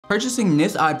Purchasing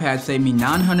this iPad saved me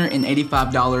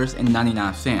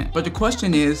 $985.99. But the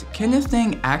question is, can this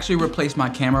thing actually replace my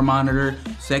camera monitor,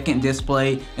 second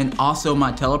display, and also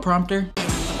my teleprompter?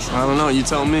 I don't know, you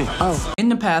tell me. In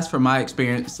the past, from my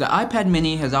experience, the iPad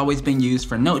mini has always been used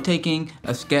for note-taking,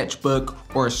 a sketchbook,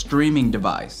 or a streaming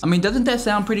device. I mean, doesn't that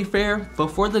sound pretty fair?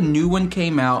 Before the new one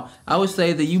came out, I would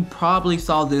say that you probably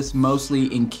saw this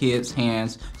mostly in kids'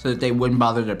 hands so that they wouldn't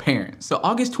bother their parents. So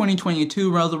August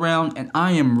 2022 rolls around and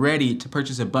I am ready to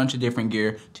purchase a bunch of different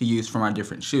gear to use for my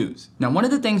different shoots. Now, one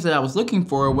of the things that I was looking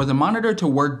for was a monitor to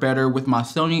work better with my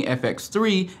Sony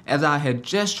FX3, as I had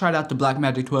just tried out the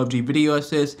Blackmagic 12G Video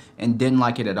Assist and didn't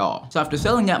like it at all. So after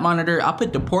selling that monitor, I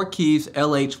put the Portkeys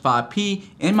LH5P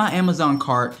in my Amazon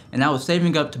cart and I was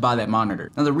saving up to buy that monitor.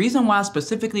 Now, the reason why I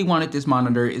specifically wanted this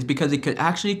monitor is because it could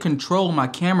actually control my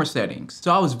camera settings.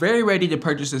 So I was very ready to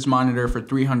purchase this monitor for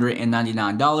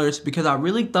 $399 because I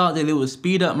really thought that it would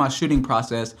speed up my shooting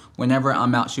process whenever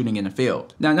I'm out shooting in the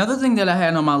field. Now, another thing that I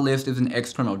had on my list is an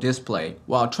external display.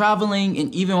 While traveling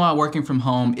and even while working from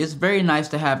home, it's very nice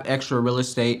to have extra real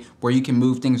estate where you can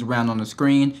move things around on the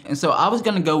screen. And so I was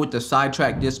gonna go with the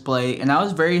SideTrack display, and I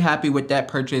was very happy with that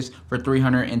purchase for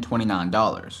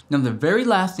 $329. Now, the very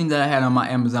last thing that I had on my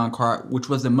Amazon cart, which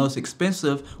was the most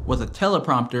expensive, was a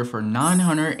teleprompter for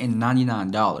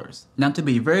 $999. Now, to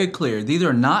be very clear, these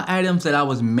are not items that I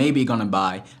was maybe gonna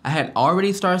buy. I had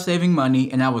already started saving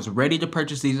money and I was ready to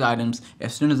purchase these items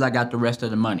as soon as I got the rest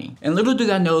of the money. And little did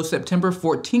I know, September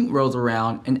 14th rolls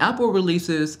around and Apple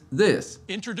releases this.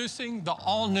 Introducing the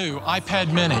all-new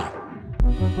iPad mini.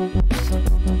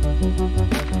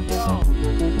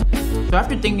 So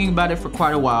after thinking about it for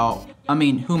quite a while, I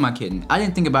mean, who am I kidding? I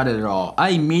didn't think about it at all. I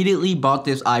immediately bought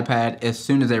this iPad as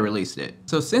soon as they released it.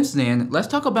 So since then, let's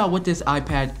talk about what this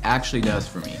iPad actually does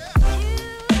for me.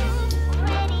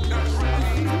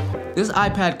 This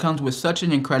iPad comes with such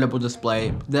an incredible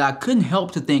display that I couldn't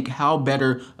help to think how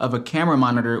better of a camera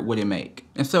monitor would it make.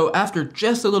 And so after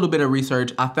just a little bit of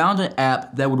research, I found an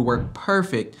app that would work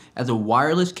perfect as a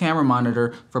wireless camera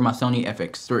monitor for my Sony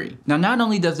FX3. Now, not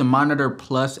only does the Monitor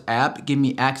Plus app give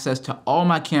me access to all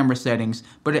my camera settings,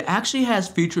 but it actually has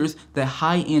features that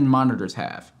high-end monitors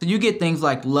have. So you get things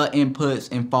like LUT inputs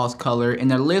and false color,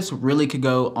 and the list really could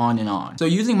go on and on. So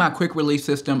using my quick release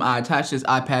system, I attach this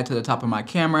iPad to the top of my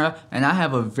camera, and I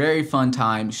have a very fun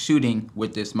time shooting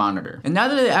with this monitor. And now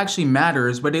that it actually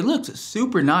matters, but it looks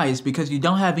super nice because you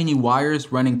don't have any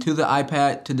wires running to the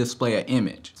iPad to display an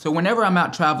image. So whenever I'm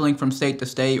out traveling from state to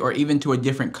state or even to a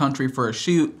different country for a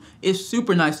shoot, it's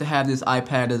super nice to have this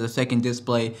iPad as a second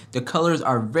display. The colors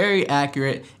are very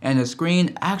accurate and the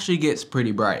screen actually gets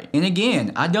pretty bright. And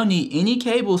again, I don't need any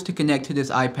cables to connect to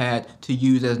this iPad to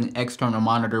use as an external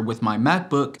monitor with my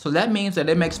MacBook. So that means that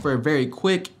it makes for a very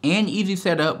quick and easy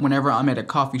setup whenever I'm at a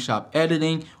coffee shop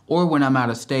editing or when I'm out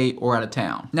of state or out of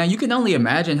town. Now, you can only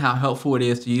imagine how helpful it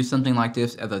is to use something like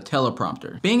this as a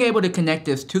teleprompter. Being able to connect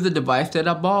this to the device that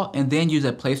I bought and then use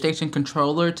a PlayStation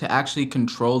controller to actually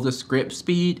control the script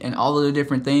speed and all of the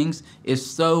different things is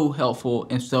so helpful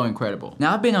and so incredible.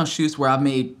 Now, I've been on shoots where I've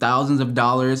made thousands of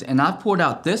dollars and I've pulled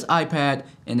out this iPad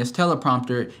and this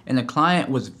teleprompter, and the client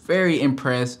was very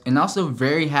impressed and also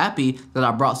very happy that I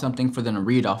brought something for them to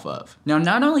read off of. Now,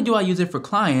 not only do I use it for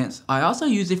clients, I also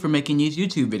use it for making these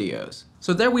YouTube videos.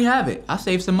 So there we have it, I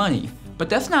saved some money. But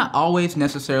that's not always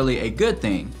necessarily a good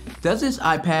thing. Does this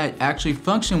iPad actually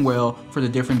function well for the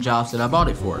different jobs that I bought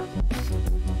it for?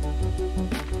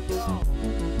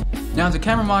 Now, as a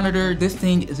camera monitor, this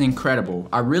thing is incredible.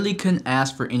 I really couldn't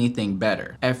ask for anything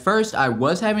better. At first, I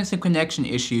was having some connection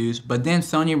issues, but then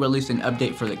Sony released an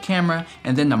update for the camera,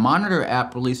 and then the Monitor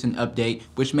app released an update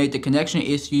which made the connection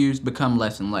issues become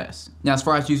less and less. Now, as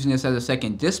far as using this as a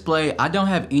second display, I don't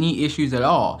have any issues at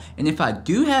all. And if I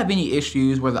do have any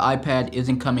issues where the iPad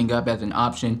isn't coming up as an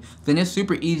option, then it's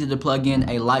super easy to plug in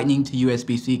a Lightning to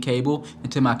USB-C cable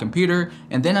into my computer,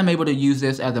 and then I'm able to use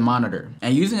this as a monitor.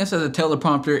 And using this as a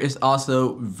teleprompter is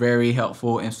also very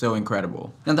helpful and so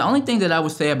incredible. Now, the only thing that I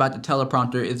would say about the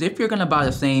teleprompter is if you're gonna buy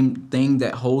the same thing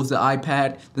that holds the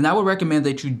iPad, then I would recommend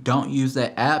that you don't use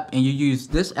that app and you use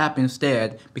this app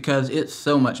instead because it's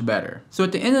so much better. So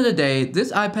at the end of the day,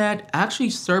 this iPad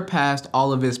actually surpassed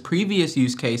all of its previous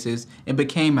use cases and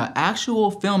became an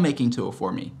actual filmmaking tool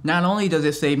for me. Not only does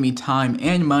it save me time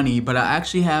and money, but I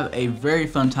actually have a very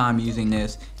fun time using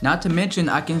this. Not to mention,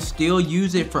 I can still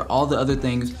use it for all the other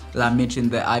things that I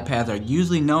mentioned that iPads are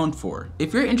usually known for.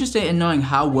 If you're interested in knowing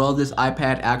how well this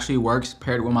iPad actually works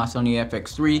paired with my Sony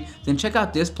FX3, then check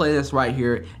out this playlist right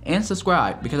here and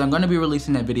subscribe because I'm going to be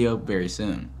releasing that video very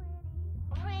soon.